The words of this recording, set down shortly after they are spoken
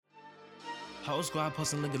Whole squad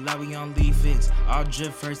posting looking like we on lead fix. All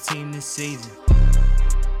drip first team this season.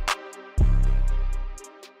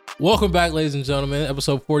 Welcome back, ladies and gentlemen.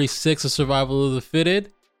 Episode 46 of Survival of the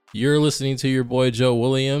Fitted. You're listening to your boy Joe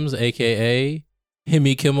Williams, aka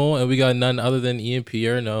Himmy Kimmel, and we got none other than Ian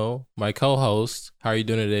Pierno, my co-host. How are you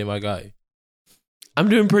doing today, my guy? I'm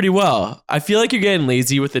doing pretty well. I feel like you're getting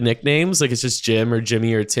lazy with the nicknames. Like it's just Jim or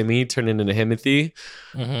Jimmy or Timmy turning into Himothy.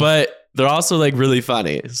 Mm-hmm. But they're also like really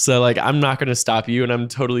funny. So like I'm not going to stop you, and I'm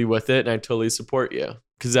totally with it, and I totally support you.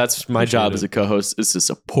 Because that's my job as a co-host, is to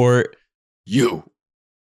support you.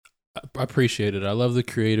 I appreciate it. I love the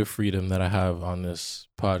creative freedom that I have on this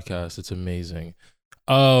podcast. It's amazing.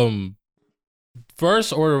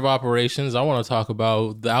 First order of operations, I want to talk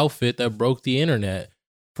about the outfit that broke the internet.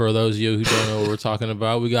 For those of you who don't know what we're talking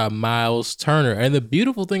about, we got Miles Turner. And the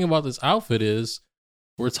beautiful thing about this outfit is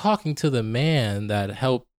we're talking to the man that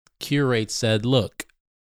helped curate said look.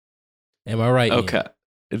 Am I right? Okay.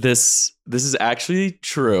 Ian? This is actually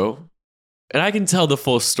true. And I can tell the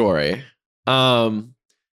full story.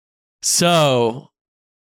 So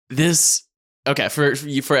this, okay,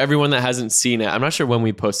 for everyone that hasn't seen it, I'm not sure when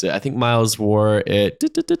we posted it. I think Miles wore it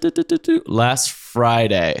last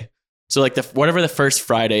Friday. So like whatever the first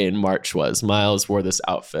Friday in March was, Miles wore this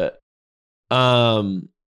outfit.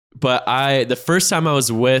 But the first time I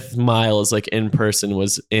was with Miles like in person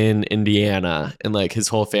was in Indiana, and like his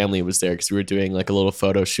whole family was there because we were doing like a little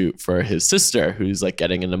photo shoot for his sister who's like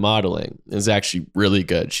getting into modeling. It's actually really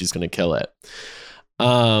good. She's gonna kill it.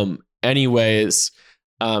 Anyways,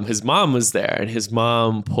 his mom was there, and his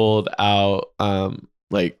mom pulled out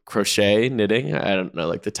like crochet knitting. I don't know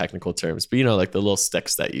like the technical terms, but you know, like the little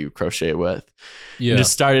sticks that you crochet with. Yeah. And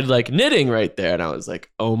just started like knitting right there. And I was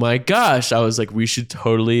like, oh my gosh. I was like, we should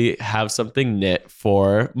totally have something knit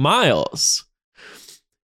for Miles.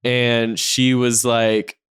 And she was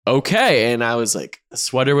like, okay. And I was like, a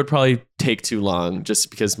sweater would probably take too long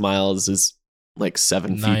just because Miles is like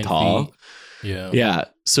 7 feet tall. Yeah.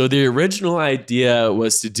 So the original idea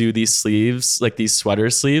was to do these sleeves, like these sweater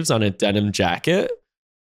sleeves on a denim jacket.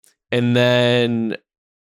 And then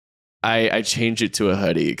I changed it to a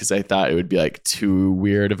hoodie because I thought it would be like too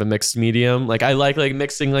weird of a mixed medium. Like I like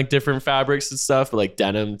mixing like different fabrics and stuff, but like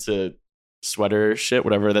denim to sweater shit,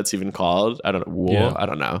 whatever that's even called. I don't know. Wool. Yeah. I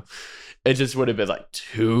don't know. It just would have been like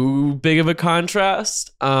too big of a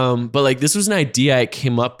contrast. But like this was an idea I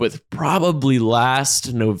came up with probably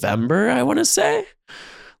last November, I want to say.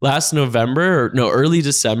 Last November, or no, early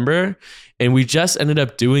December. And we just ended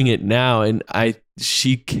up doing it now, and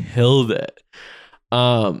she killed it.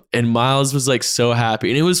 And Miles was like so happy.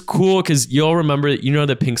 And it was cool because you'll remember, you know,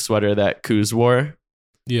 the pink sweater that Kuz wore?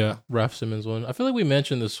 Yeah, Raph Simmons one. I feel like we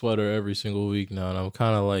mention the sweater every single week now, and I'm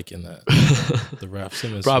kind of liking that. The Raph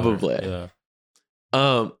Simmons probably. Sweater.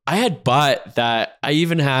 Yeah. I had bought that. I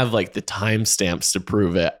even have like the timestamps to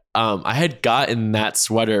prove it. I had gotten that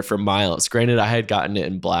sweater for Miles. Granted, I had gotten it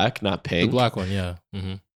in black, not pink. The black one, yeah.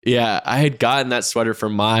 Mm-hmm. Yeah, I had gotten that sweater for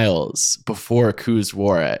Miles before Kuz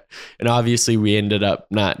wore it. And obviously we ended up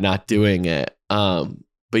not doing it. But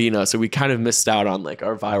you know, so we kind of missed out on like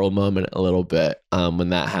our viral moment a little bit when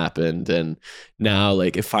that happened. And now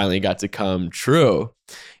like it finally got to come true.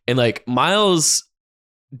 And like Miles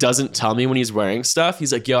doesn't tell me when he's wearing stuff.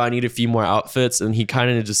 He's like, yo, I need a few more outfits. And he kind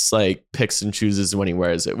of just like picks and chooses when he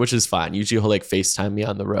wears it, which is fine. Usually he'll like FaceTime me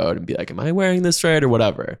on the road and be like, am I wearing this right or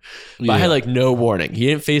whatever? But I had like no warning. He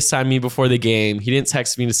didn't FaceTime me before the game. He didn't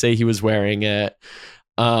text me to say he was wearing it.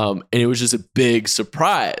 And it was just a big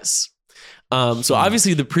surprise. So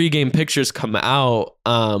obviously the pregame pictures come out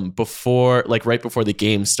before, like right before the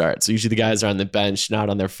game starts. So usually the guys are on the bench, not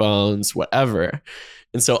on their phones, whatever.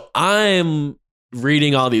 And so I'm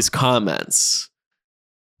reading all these comments,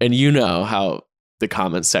 and you know how the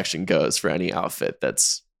comment section goes for any outfit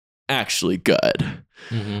that's actually good.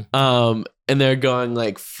 Mm-hmm. And they're going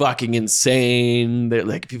like fucking insane. They're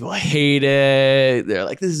like, people hate it. They're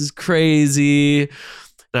like, this is crazy.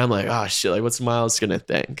 And I'm like, oh shit, like what's Miles gonna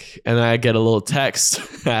think? And then I get a little text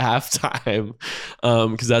at halftime,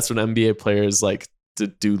 because that's when NBA players like to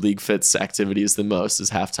do league fits activities the most, is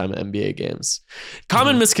halftime at NBA games.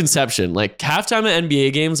 Common misconception, like halftime at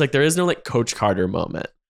NBA games, like there is no like Coach Carter moment.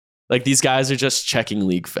 Like these guys are just checking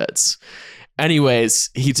league fits. Anyways,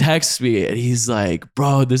 he texts me and he's like,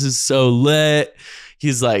 bro, this is so lit.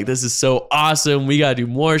 He's like, this is so awesome. We gotta do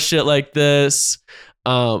more shit like this.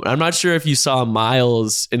 I'm not sure if you saw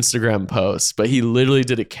Miles' Instagram post, but he literally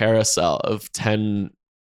did a carousel of 10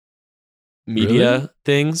 media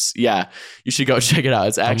things. Yeah, you should go check it out.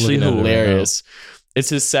 It's actually hilarious. It's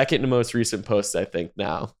his second to most recent post, I think,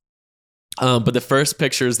 now. But the first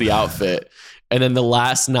picture is the outfit. And then the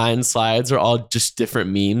last 9 slides are all just different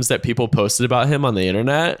memes that people posted about him on the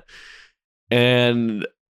internet. And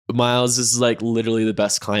Miles is like literally the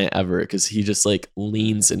best client ever because he just like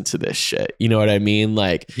leans into this shit. You know what I mean?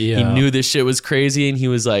 Like he knew this shit was crazy and he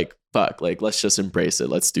was like, fuck, like let's just embrace it.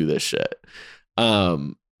 Let's do this shit.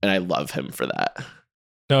 And I love him for that.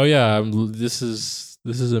 Oh yeah, this is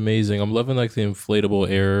amazing. I'm loving like the inflatable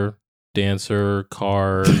air dancer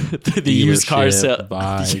car, the used car sale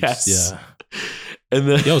vibes. Yes. Yeah. And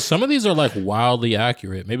then Yo, some of these are like wildly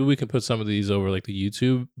accurate. Maybe we can put some of these over like the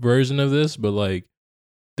YouTube version of this, but like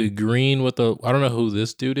the green with the, I don't know who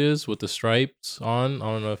this dude is with the stripes on. I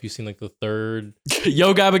don't know if you've seen like the third.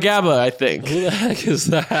 Yo Gabba Gabba, I think. Who the heck is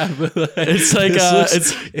that? Like, it's like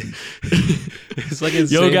it's like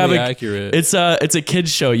insanely accurate. It's a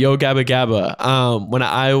kid's show, Yo Gabba Gabba. When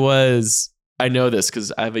I know this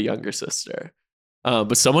because I have a younger sister.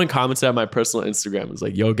 But someone commented on my personal Instagram, was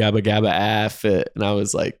like, Yo Gabba Gabba fit. And I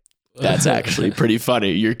was like, that's actually pretty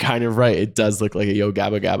funny. You're kind of right. It does look like a Yo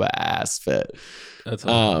Gabba Gabba ass fit. That's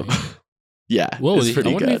yeah. Whoa, it's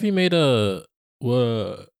pretty I wonder good. if he made a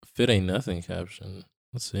fit ain't nothing caption.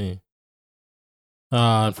 Let's see.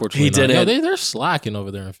 Unfortunately, he didn't. No, they're slacking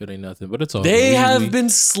over there in fit ain't nothing, but it's all they have been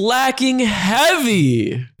slacking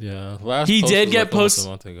heavy. Yeah, he did get posted a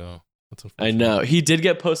month ago. I know he did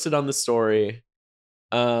get posted on the story.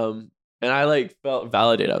 And I like felt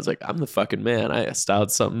validated. I was like, I'm the fucking man. I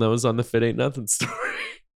styled something that was on the Fit Ain't Nothing story.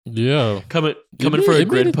 Yeah, coming for a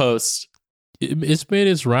grid post. It's made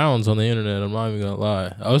its rounds on the internet. I'm not even gonna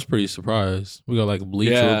lie. I was pretty surprised. We got like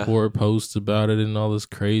Bleacher Report posts about it and all this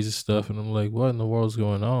crazy stuff, and I'm like, what in the world's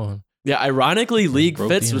going on? Yeah, ironically, League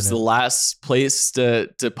Fits was the last place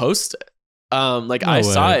to post it. I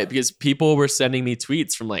saw it because people were sending me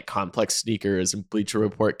tweets from like Complex Sneakers and Bleacher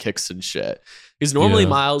Report kicks and shit. Because normally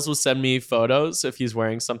Miles will send me photos if he's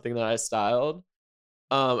wearing something that I styled.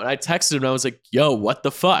 And I texted him and I was like, yo, what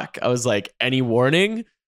the fuck? I was like, any warning?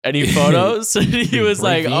 Any photos? And he was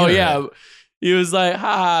like, oh yeah. He was like,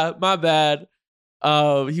 ha, my bad.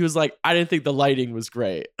 He was like, I didn't think the lighting was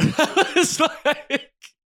great. I was like,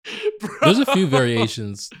 bro. There's a few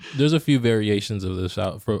variations. There's a few variations of this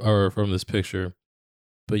from this picture.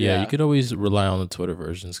 But yeah, you could always rely on the Twitter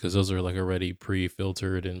versions because those are like already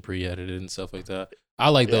pre-filtered and pre-edited and stuff like that. I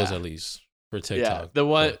like those at least for TikTok.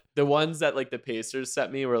 Yeah, the ones that like the Pacers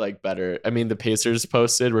sent me were like better. I mean, the Pacers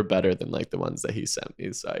posted were better than like the ones that he sent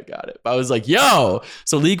me, so I got it. But I was like, yo,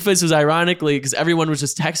 so League Fits was ironically because everyone was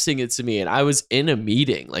just texting it to me, and I was in a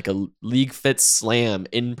meeting, like a League Fits Slam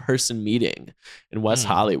in-person meeting in West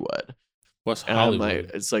Hollywood. West Hollywood. I'm like,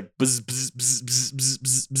 it's like bzz, bzz, bzz, bzz, bzz,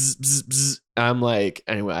 bzz, bzz, bzz, bzz. I'm like,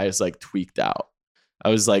 anyway, I just like tweaked out. I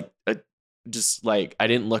was like, just like, I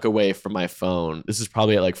didn't look away from my phone. This is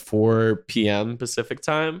probably at like 4 p.m. Pacific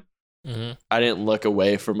time. Mm-hmm. I didn't look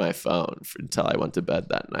away from my phone until I went to bed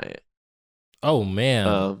that night. Oh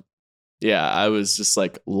man. Yeah, I was just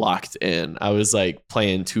like locked in. I was like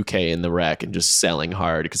playing 2K in the rec and just selling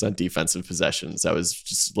hard because on defensive possessions, I was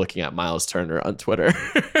just looking at Miles Turner on Twitter.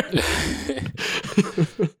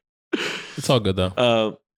 It's all good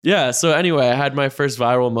though. Yeah. So anyway, I had my first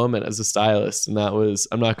viral moment as a stylist, and that was,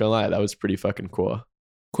 I'm not gonna lie, that was pretty fucking cool.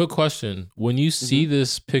 Quick question. When you see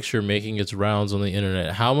this picture making its rounds on the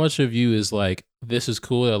internet, how much of you is like, this is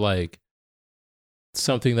cool that like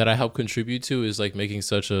something that I help contribute to is like making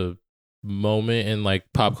such a moment in like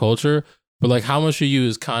pop culture, but like how much of you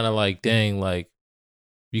is kind of like, dang, like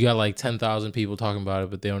you got like 10,000 people talking about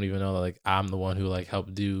it, but they don't even know that like I'm the one who like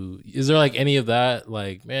helped do. Is there like any of that?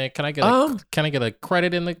 Like, man, can I get a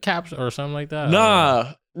credit in the caption or something like that?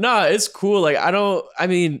 Nah, it's cool. Like I at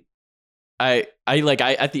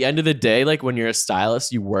the end of the day, like when you're a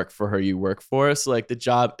stylist, you work for her, you work for us. So like the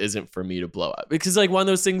job isn't for me to blow up because like one of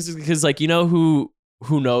those things is because like, you know, who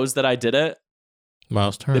knows that I did it?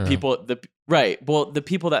 Miles Turner. The people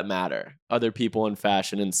that matter, other people in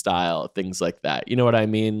fashion and style, things like that. You know what I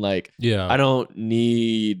mean? Like, yeah, I don't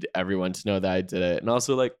need everyone to know that I did it. And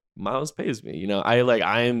also like Miles pays me, you know,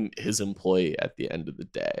 I'm his employee at the end of the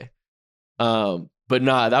day. But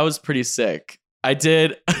nah, that was pretty sick. I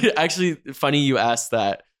did actually funny you asked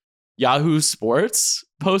that. Yahoo Sports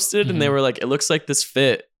posted and they were like, it looks like this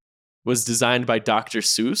fit was designed by Dr.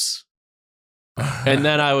 Seuss. And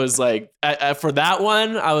then I was like, for that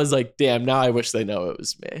one, I was like, damn, now I wish they know it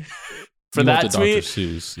was me. For that tweet, Dr.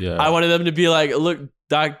 Seuss, yeah. I wanted them to be like, look,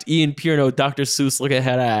 Ian Pierno, Dr. Seuss, look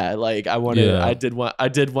ahead at. Like, I did want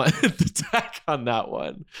the tag on that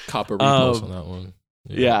one. Copper repost on that one.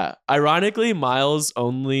 Yeah. Ironically, Miles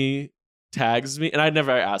only tags me, and I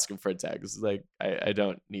never ask him for a tag. It's like, I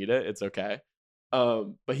don't need it. It's okay.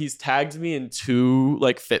 But he's tagged me in 2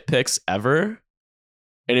 like fit pics ever.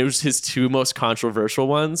 And it was his 2 most controversial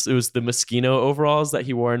ones. It was the Moschino overalls that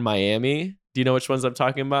he wore in Miami. Do you know which ones I'm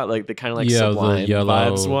talking about? Like the kind of like Sublime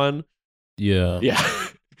vibes one. Yeah. Yeah.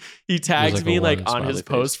 He tagged me like on his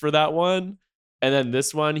post for that one. And then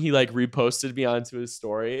this one, he like reposted me onto his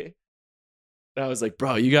story. And I was like,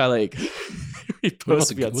 bro, you got like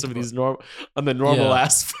repost me on some of these normal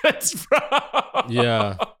aspects, bro.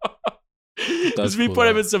 Yeah. Because we put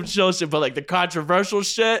him in some chill shit, but like the controversial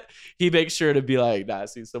shit, he makes sure to be like, nah,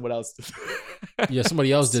 see, someone else did. Yeah,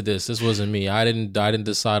 somebody else did this. This wasn't me. I didn't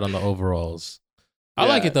decide on the overalls. I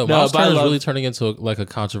like it though. No, Miles Turner is really turning into like a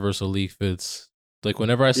controversial league fits. Like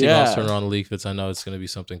whenever I see Miles Turner on the league fits, I know it's gonna be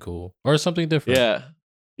something cool or something different.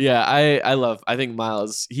 Yeah. I think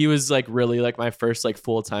Miles, he was like really like my first like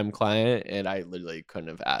full-time client, and I literally couldn't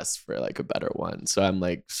have asked for like a better one. So I'm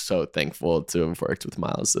like so thankful to have worked with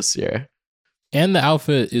Miles this year. And the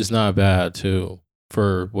outfit is not bad too,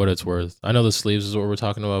 for what it's worth. I know the sleeves is what we're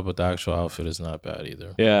talking about, but the actual outfit is not bad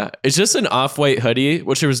either. Yeah. It's just an off-white hoodie,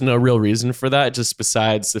 which there was no real reason for that, just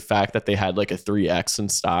besides the fact that they had like a 3X in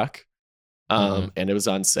stock. And it was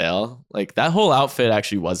on sale. Like that whole outfit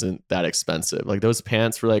actually wasn't that expensive. Like those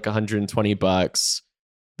pants were like $120.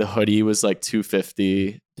 The hoodie was like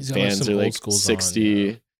 $250. Bands are like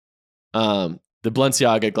 $60. The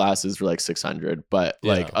Balenciaga glasses were like $600, but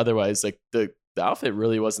like otherwise, like the outfit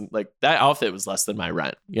really wasn't like that. Outfit was less than my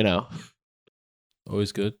rent, you know.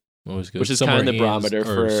 Always good. Which is kind of the barometer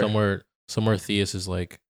for somewhere. Theus is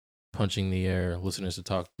like punching the air,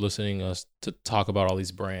 listening us to talk about all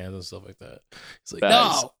these brands and stuff like that. He's like,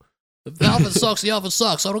 no, if the outfit sucks, the outfit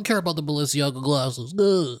sucks. I don't care about the Balenciaga glasses.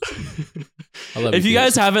 If you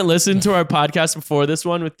guys haven't listened to our podcast before this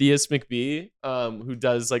one with Theus McBee, who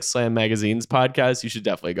does like Slam Magazine's podcast, you should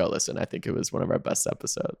definitely go listen. I think it was one of our best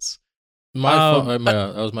episodes.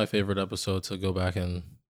 That was my favorite episode to go back and,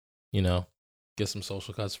 get some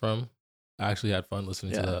social cuts from. I actually had fun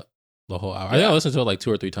listening to that the whole hour. I think I listened to it like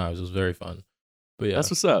 2 or 3 times. It was very fun. But yeah. That's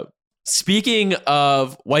what's up. Speaking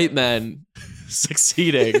of white men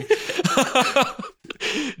succeeding,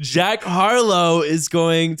 Jack Harlow is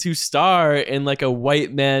going to star in like a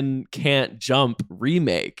White Men Can't Jump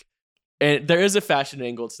remake. And there is a fashion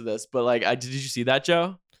angle to this, but like, did you see that,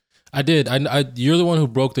 Joe? I did. You're the one who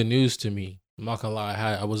broke the news to me. I'm not gonna lie.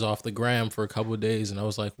 I was off the gram for a couple of days, and I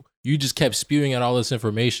was like, you just kept spewing out all this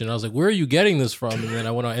information. I was like, where are you getting this from? And then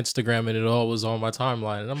I went on Instagram, and it all was on my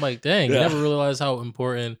timeline. And I'm like, dang, you never realize how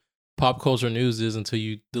important pop culture news is until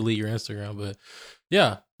you delete your Instagram. But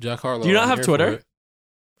yeah, Jack Harlow. Do you not have Twitter?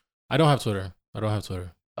 I don't have Twitter.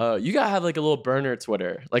 You gotta have like a little burner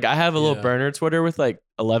Twitter. Like I have a little burner Twitter with like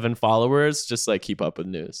 11 followers, just like keep up with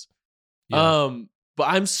news. Yeah. But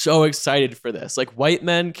I'm so excited for this. Like White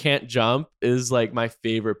Men Can't Jump is like my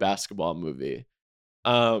favorite basketball movie.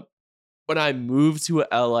 When I moved to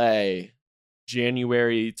LA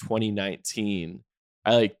January 2019,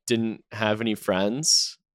 I like didn't have any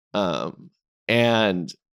friends.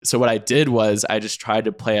 And so what I did was I just tried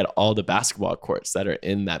to play at all the basketball courts that are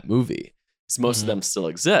in that movie. Because most of them still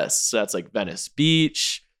exist. So that's like Venice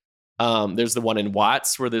Beach. There's the one in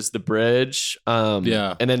Watts where there's the bridge. And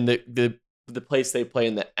then the place they play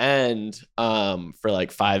in the end for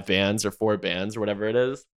like 5 bands or 4 bands or whatever it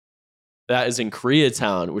is, that is in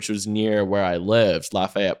Koreatown, which was near where I lived,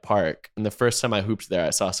 Lafayette Park. And the first time I hooped there, I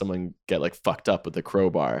saw someone get like fucked up with a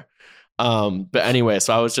crowbar. But anyway,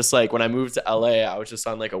 so I was just like, when I moved to LA, I was just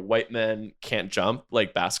on like a White Men Can't Jump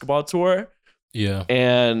like basketball tour. Yeah.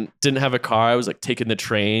 And didn't have a car. I was like taking the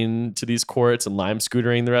train to these courts and lime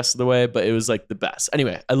scootering the rest of the way, but it was like the best.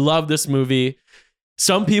 Anyway, I love this movie.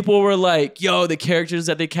 Some people were like, yo, the characters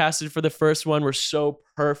that they casted for the first one were so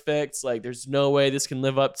perfect. Like, there's no way this can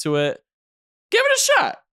live up to it. Give it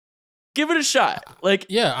a shot. Like,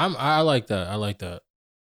 yeah, I like that.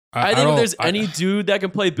 I think if there's any dude that can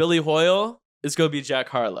play Billy Hoyle, it's going to be Jack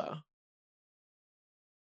Harlow.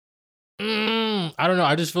 I don't know.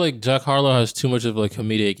 I just feel like Jack Harlow has too much of like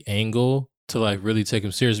comedic angle to like really take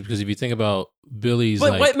him serious, because if you think about Billy's,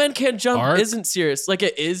 but like, White Men Can't Jump arc, isn't serious. Like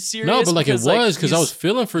it is serious. No, but like it was, because I was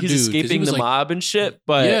feeling for dude. He's escaping the mob and shit.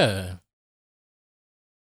 But yeah.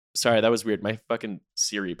 Sorry, that was weird. My fucking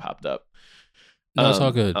Siri popped up. No, it's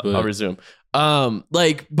all good. I'll resume.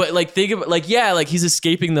 Think of like, yeah, like he's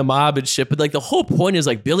escaping the mob and shit. But like the whole point is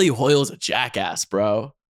like Billy Hoyle's a jackass,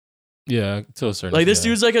 bro. Yeah, to a certain. Like this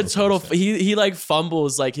dude's like a total. He like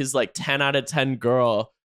fumbles like his like 10 out of 10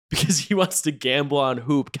 girl because he wants to gamble on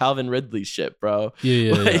hoop Calvin Ridley shit, bro.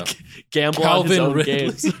 Yeah. Gamble Calvin on his own Ridley.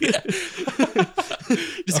 games.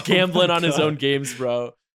 Just gambling on his own games,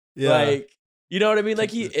 bro. Yeah. Like You know what I mean? Like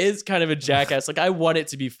he is kind of a jackass. Like I want it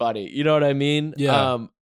to be funny. You know what I mean? Yeah.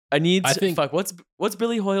 I need I to think- what's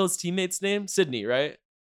Billy Hoyle's teammate's name? Sydney, right?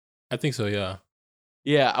 I think so. Yeah.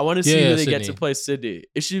 Yeah, I want to see who they get Sydney. to play Sydney.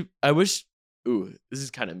 Is she? I wish. Ooh, this is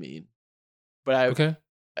kind of mean, but Okay.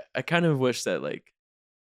 I kind of wish that like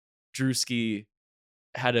Drewski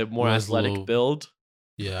had a more Was athletic little- build.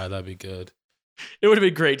 Yeah, that'd be good. It would have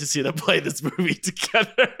been great to see them play this movie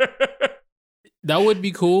together. That would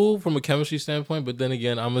be cool from a chemistry standpoint, but then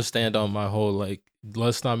again, I'm gonna stand on my whole like,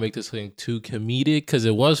 let's not make this thing too comedic because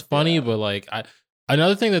it was funny, but like,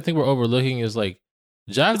 another thing that I think we're overlooking is like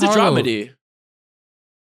Jack It's a Harlow. dramedy.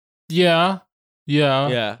 Yeah,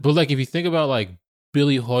 Yeah. But like, if you think about like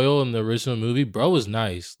Billy Hoyle in the original movie, bro was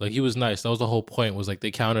nice. Like he was nice. That was the whole point. Was like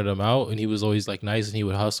they counted him out, and he was always like nice, and he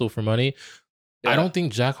would hustle for money. I Yeah. don't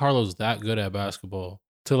think Jack Harlow's that good at basketball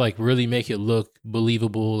to like really make it look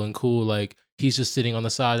believable and cool. Like he's just sitting on the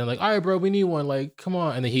side and like, all right, bro, we need one. Like, come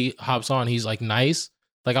on. And then he hops on. He's like nice.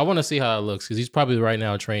 Like I want to see how it looks because he's probably right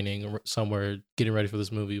now training somewhere, getting ready for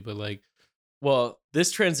this movie. But like, Well,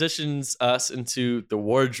 this transitions us into the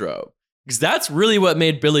wardrobe because that's really what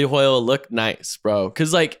made Billy Hoyle look nice, bro.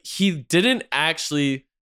 Because like he didn't actually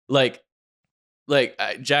like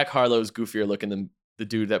Jack Harlow's goofier looking than the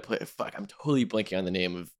dude that played. Fuck, I'm totally blanking on the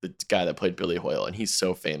name of the guy that played Billy Hoyle, and he's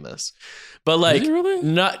so famous. But like, is he really?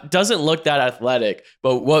 doesn't look that athletic.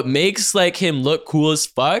 But what makes like him look cool as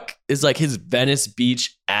fuck is like his Venice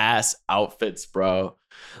Beach ass outfits, bro.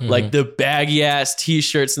 Like the baggy ass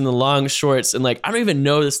t-shirts and the long shorts, and like I don't even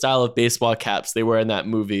know the style of baseball caps they wear in that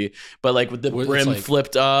movie, but like with the It's brim like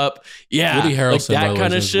flipped up, yeah, Woody Harrelson, like by that the way,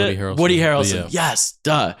 kind of his shit. Woody Harrelson, Woody but Harrelson, yeah. yes,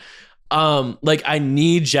 duh. Like I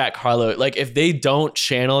need Jack Harlow. Like if they don't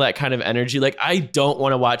channel that kind of energy, like I don't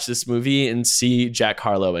want to watch this movie and see Jack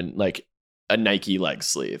Harlow in like a Nike leg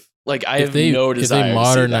sleeve. Like I have no desire. If they to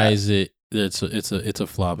modernize it, it's a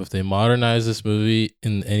flop. If they modernize this movie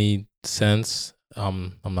in any sense,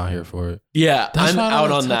 I'm not here for it. Yeah, That's I'm why I out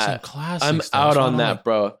don't on touch that. some classic I'm stuff. out That's why I on don't that, like-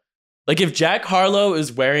 bro. Like if Jack Harlow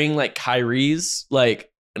is wearing like Kyrie's,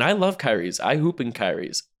 like, and I love Kyrie's, I hoop in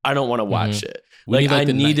Kyrie's. I don't want to watch it. We Like I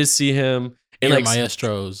the need to see him in Air like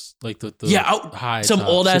Maestros, like the high some top,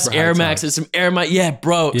 old ass super high Air tops. Maxes, some Air Max. Yeah,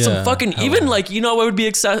 bro. Some Yeah, fucking hell even yeah. like you know what would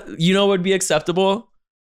be acceptable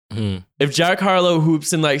Mhm. if Jack Harlow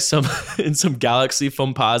hoops in like some in some Galaxy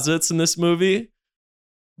Foamposites in this movie.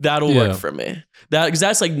 That'll Yeah. work for me. Because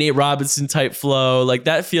that's like Nate Robinson type flow. Like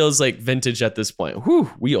that feels like vintage at this point. Whew,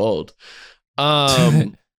 we old.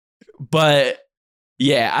 But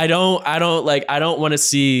yeah, I don't want to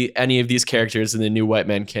see any of these characters in the new White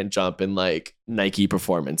Man Can't Jump in like Nike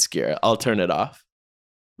performance gear. I'll turn it off.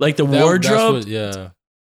 Like the wardrobe.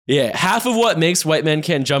 Yeah, half of what makes White Man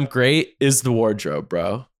Can't Jump great is the wardrobe,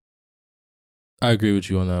 bro. I agree with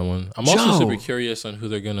you on that one. I'm also Joe. super curious on who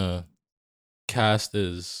they're gonna cast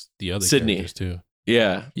as the other Sydney. characters too.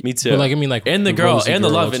 Yeah, me too. But like I mean, like and the girl Rosie and the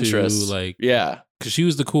girl, love too, interest. like yeah, because she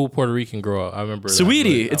was the cool Puerto Rican girl. I remember. that,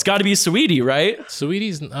 Sweetie. but, It's got to be Sweetie, right?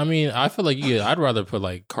 Sweetie's. I mean, I feel like I'd rather put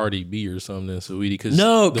like Cardi B or something than Sweetie. Because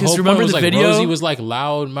No, the 'cause whole remember point was, the like, video? Rosie was like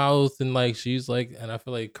loud mouth and like she's like, and I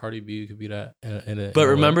feel like Cardi B could be that. But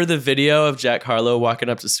remember the video of Jack Harlow walking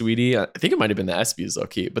up to Sweetie? I think it might have been the ESPYs low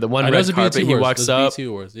key, but the one red carpet he walks up. BET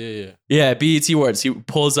Awards. Yeah. Yeah, BET Awards. He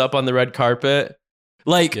pulls up on the red carpet.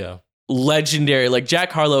 Like Yeah. legendary. Like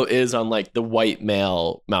Jack Harlow is on like the white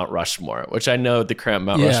male Mount Rushmore, which I know the current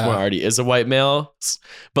Mount Yeah. Rushmore already is a white male.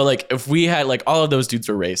 But like if we had like all of those dudes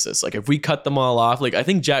were racist. Like if we cut them all off, like I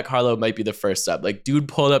think Jack Harlow might be the first step. Like dude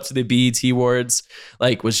pulled up to the BET Awards,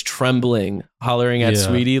 like was trembling, hollering at Yeah.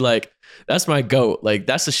 Sweetie. Like that's my goat. Like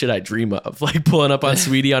that's the shit I dream of. Like pulling up on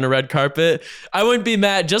Sweetie on a red carpet. I wouldn't be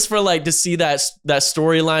mad just for like to see that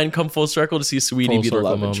storyline come full circle, to see Sweetie Full be the circle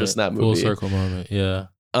love moment. interest in that Full movie. circle moment. Yeah.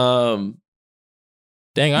 Um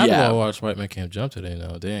Dang, I Yeah. want to watch White Man Can't Jump today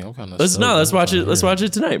now. Dang, I'm kind of. let's watch it. Let's watch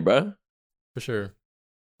it tonight, bro. for sure.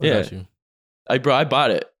 Yeah. Got you. I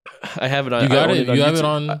bought it. I have it on. You got I it. own You have YouTube. it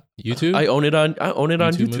on YouTube. I own it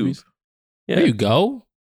on YouTube. movies? Yeah. There you go.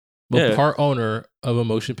 Well, Yeah. part owner of a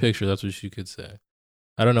motion picture. That's what you could say.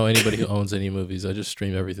 I don't know anybody who owns any movies. I just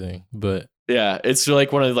stream everything. But Yeah, it's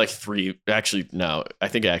like one of like three. Actually, no, I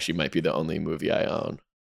think it actually might be the only movie I own.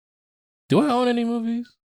 do I own any movies?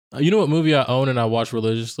 You know what movie I own and I watch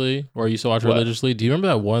religiously, or I used to watch What? religiously? Do you remember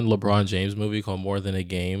that one LeBron James movie called More Than a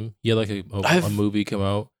Game? He had like a movie come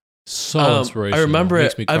out. So inspirational. I remember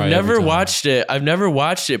Makes it. me cry I've every never time.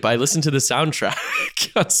 watched it. But I listened to the soundtrack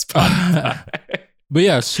on Spotify. But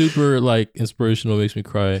yeah, super like inspirational. Makes me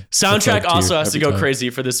cry. Soundtrack Like, also tear has to every go time. crazy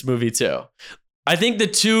for this movie too. I think the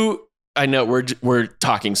two I know we're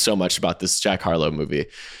talking so much about this Jack Harlow movie,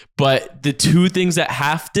 but the two things that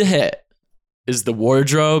have to hit is the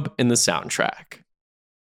wardrobe and the soundtrack.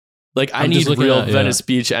 Like I need real Venice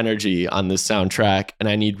Beach energy on this soundtrack, and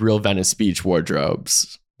I need real Venice Beach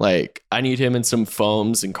wardrobes. Like I need him in some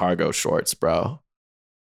foams and cargo shorts, bro.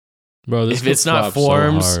 Bro, this if it's not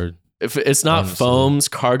forms, so hard, if it's not honestly. Foams,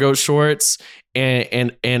 cargo shorts,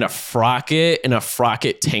 and a frocket and a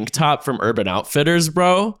frocket tank top from Urban Outfitters,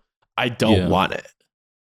 bro, I don't want it.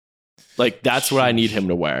 Like that's what I need him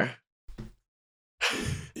to wear.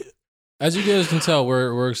 As you guys can tell,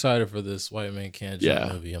 we're excited for this White Man Can't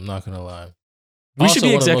Jump movie. I'm not gonna lie. We should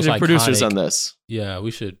be executive producers on this. Yeah,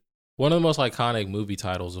 we should. One of the most iconic movie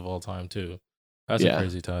titles of all time, too. That's a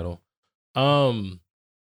crazy title.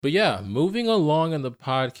 But yeah, moving along in the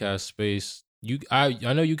podcast space, I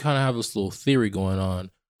know you kind of have this little theory going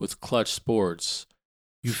on with Clutch Sports.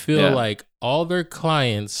 You feel like all their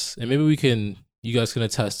clients, and maybe you guys can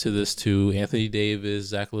attest to this too. Anthony Davis,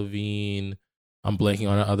 Zach LaVine. I'm blanking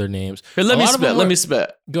on other names. Here, let me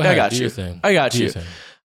spit. Go ahead. I got do you. Your thing. I got you.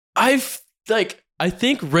 I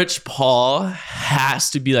think Rich Paul has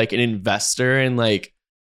to be like an investor in like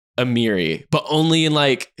Amiri, but only in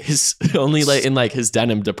like his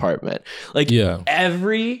denim department. Like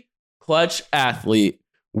every Clutch athlete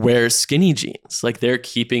wears skinny jeans. Like they're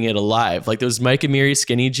keeping it alive. Like those Mike Amiri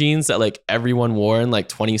skinny jeans that like everyone wore in like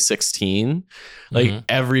 2016. Like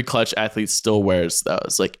every Clutch athlete still wears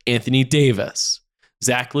those. Like Anthony Davis,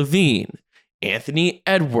 Zach LaVine, Anthony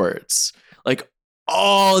Edwards, like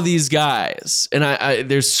all these guys. And I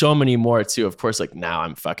there's so many more too. Of course, like now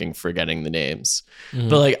I'm fucking forgetting the names.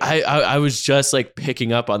 But like I was just like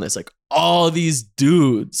picking up on this, like all these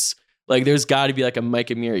dudes. Like there's got to be like a Mike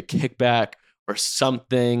Amiri kickback or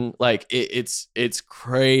something. Like it's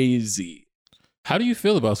crazy. How do you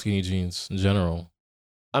feel about skinny jeans in general?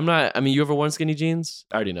 You ever worn skinny jeans?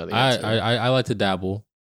 I already know the answer. I like to dabble.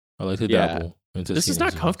 Dabble into this is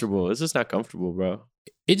not jeans. comfortable. This is not comfortable, bro.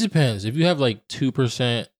 It depends. If you have like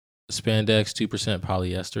 2% spandex, 2%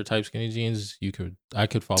 polyester type skinny jeans, I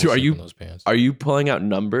could follow in those pants. Are you pulling out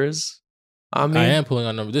numbers on me? I am pulling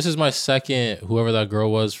out numbers. This is my second, whoever that girl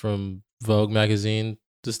was from Vogue magazine.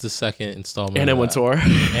 This is the second installment. Anna Wintour.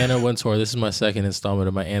 Anna Wintour. This is my second installment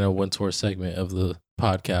of my Anna Wintour segment of the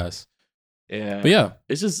podcast. Yeah. But yeah.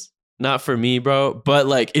 It's just not for me, bro. But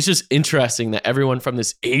like, it's just interesting that everyone from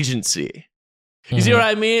this agency, you see what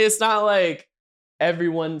I mean? It's not like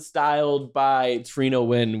everyone styled by Trina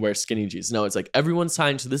Wynn wears skinny jeans. No, it's like everyone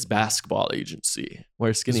signed to this basketball agency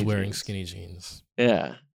wears skinny jeans. Wearing skinny jeans.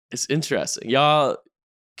 Yeah. It's interesting. Y'all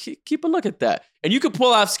keep a look at that. And you could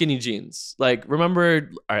pull off skinny jeans. Like, remember,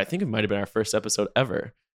 I think it might have been our first episode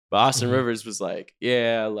ever, but Austin Rivers was like,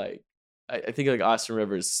 I think like Austin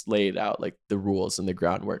Rivers laid out like the rules and the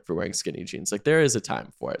groundwork for wearing skinny jeans. Like there is a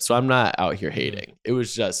time for it. So I'm not out here hating. It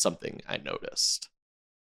was just something I noticed.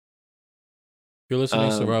 If you're listening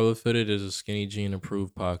to Survival Fitted is a skinny jean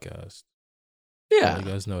approved podcast. Yeah. You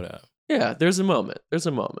guys know that. Yeah, there's a moment.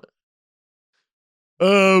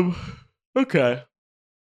 Okay.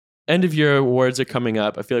 End of year awards are coming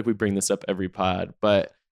up. I feel like we bring this up every pod,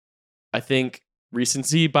 but I think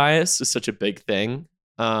recency bias is such a big thing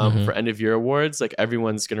for end of year awards. Like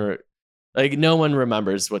everyone's gonna, like no one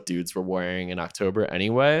remembers what dudes were wearing in October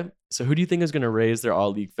anyway. So who do you think is gonna raise their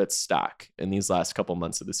all league fit stock in these last couple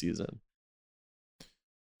months of the season?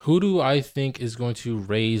 Who do I think is going to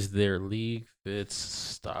raise their league fits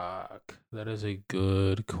stock? That is a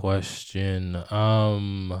good question.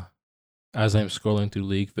 As I'm scrolling through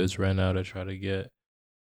league fits right now to try to get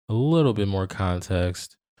a little bit more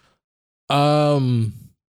context. I can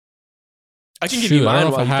give you mine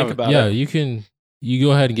while you think about it. Yeah, you can. You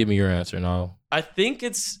go ahead and give me your answer, and I think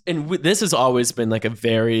it's, and this has always been like a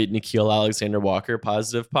very Nickeil Alexander-Walker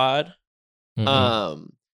positive pod.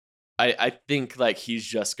 I think like he's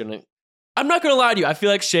just gonna. I'm not gonna lie to you. I feel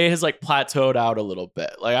like Shea has like plateaued out a little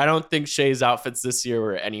bit. Like I don't think Shea's outfits this year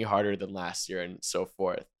were any harder than last year, and so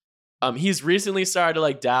forth. He's recently started to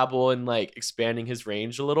like dabble in like expanding his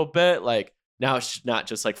range a little bit. Like now it's not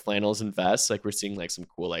just like flannels and vests. Like we're seeing like some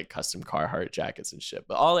cool like custom Carhartt jackets and shit,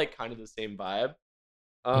 but all like kind of the same vibe.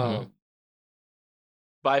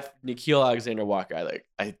 By Nickeil Alexander-Walker,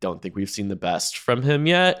 I don't think we've seen the best from him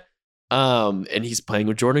yet. And he's playing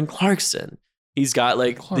with Jordan Clarkson. He's got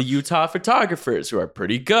like the Utah photographers who are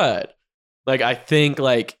pretty good. Like I think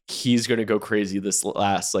like he's gonna go crazy this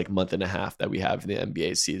last like month and a half that we have in the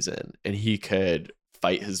NBA season, and he could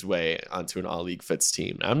fight his way onto an all league fits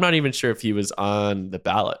team. I'm not even sure if he was on the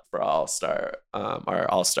ballot for our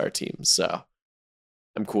all-star team. So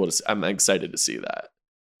I'm excited to see that.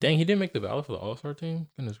 Dang, he didn't make the ballot for the All-Star team?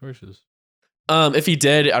 Goodness gracious. If he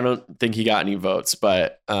did, I don't think he got any votes,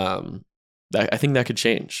 but I think that could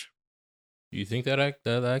change. You think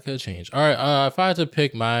that could change? All right, if I had to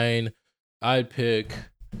pick mine, I'd pick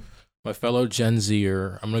my fellow Gen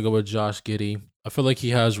Zer. I'm going to go with Josh Giddey. I feel like he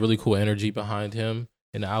has really cool energy behind him,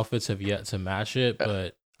 and the outfits have yet to match it,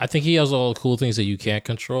 but I think he has all the cool things that you can't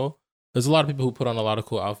control. There's a lot of people who put on a lot of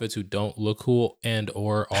cool outfits who don't look cool and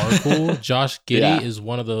or are cool. Josh Giddey is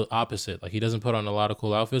one of the opposite. Like, he doesn't put on a lot of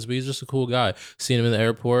cool outfits, but he's just a cool guy. Seen him in the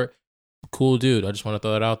airport, cool dude. I just want to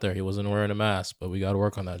throw that out there. He wasn't wearing a mask, but we got to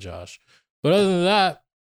work on that, Josh. But other than that,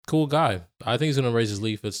 cool guy. I think he's going to raise his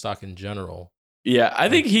lead fit stock in general. Yeah, I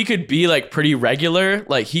think he could be like pretty regular.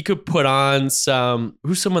 Like, he could put on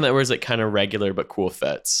who's someone that wears like kind of regular but cool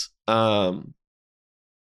fits. Kevin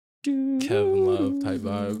Love type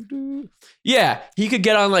vibe. Yeah, he could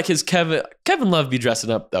get on like his Kevin Love be dressing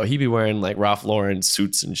up though. He'd be wearing like Ralph Lauren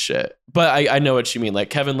suits and shit. But I know what you mean. Like,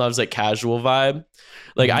 Kevin Love's like casual vibe.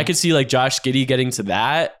 Like, I could see like Josh Giddey getting to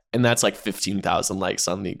that, and that's like 15,000 likes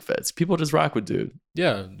on League Fits. People just rock with dude.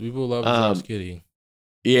 Yeah, people love Josh Giddey.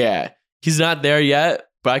 Yeah, he's not there yet,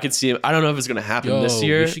 but I could see him. I don't know if it's gonna happen this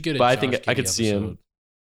year, but I think I could see him.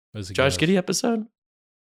 Josh Giddey episode.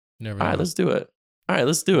 Never. All right, let's do it. All right,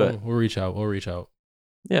 let's do it. We'll reach out.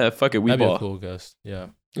 Yeah, fuck it. That'd be a cool guest. Yeah,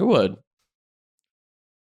 it would.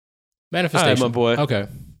 Manifestation, all right, my boy. Okay,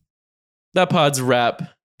 that pod's a wrap.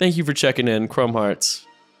 Thank you for checking in, Chrome Hearts.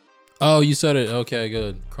 Oh, you said it. Okay,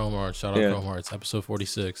 good. Chrome Hearts. Shout out Chrome Hearts. Episode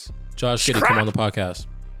 46. Josh Giddey, come on the podcast.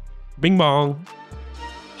 Bing bong.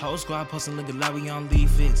 Whole squad posting looking like we on League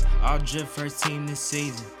Fits. All drip first team this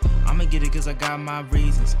season. I'ma get it cause I got my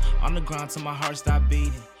reasons. On the ground till my heart stop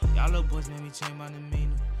beating. Y'all little boys made me change my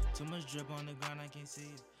demeanor. Too much drip on the ground, I can't see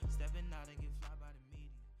it. Stepping out and